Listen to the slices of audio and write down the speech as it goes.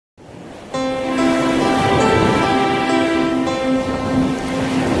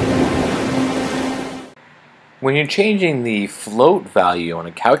When you're changing the float value on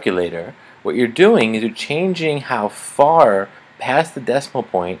a calculator, what you're doing is you're changing how far past the decimal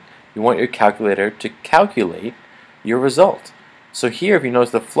point you want your calculator to calculate your result. So here, if you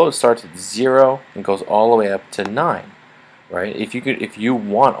notice, the float starts at 0 and goes all the way up to 9. Right? If you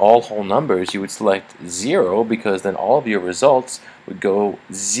want all whole numbers, you would select 0, because then all of your results would go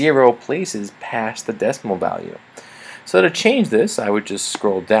 0 places past the decimal value. So to change this, I would just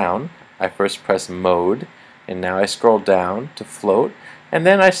scroll down. I first press mode, and now I scroll down to float, and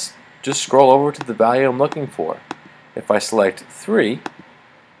then I just scroll over to the value I'm looking for. If I select 3,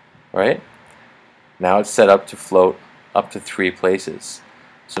 right, now it's set up to float up to 3 places.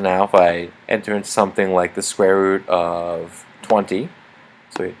 So now if I enter in something like the square root of 20,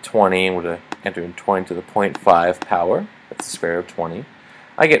 so we have 20, and we're going to enter in 20 to the 0.5 power, that's the square root of 20,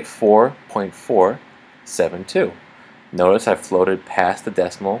 I get 4.472. Notice I floated past the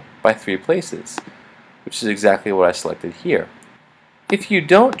decimal by 3 places, which is exactly what I selected here. If you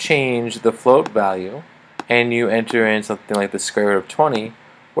don't change the float value and you enter in something like the square root of 20,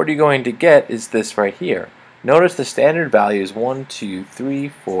 what you're going to get is this right here. Notice the standard value is 1, 2, 3,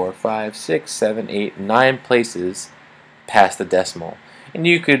 4, 5, 6, 7, 8, 9 places past the decimal. And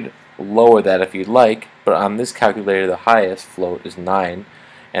you could lower that if you'd like, but on this calculator the highest float is 9,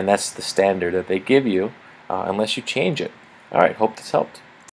 and that's the standard that they give you unless you change it. Alright, hope this helped.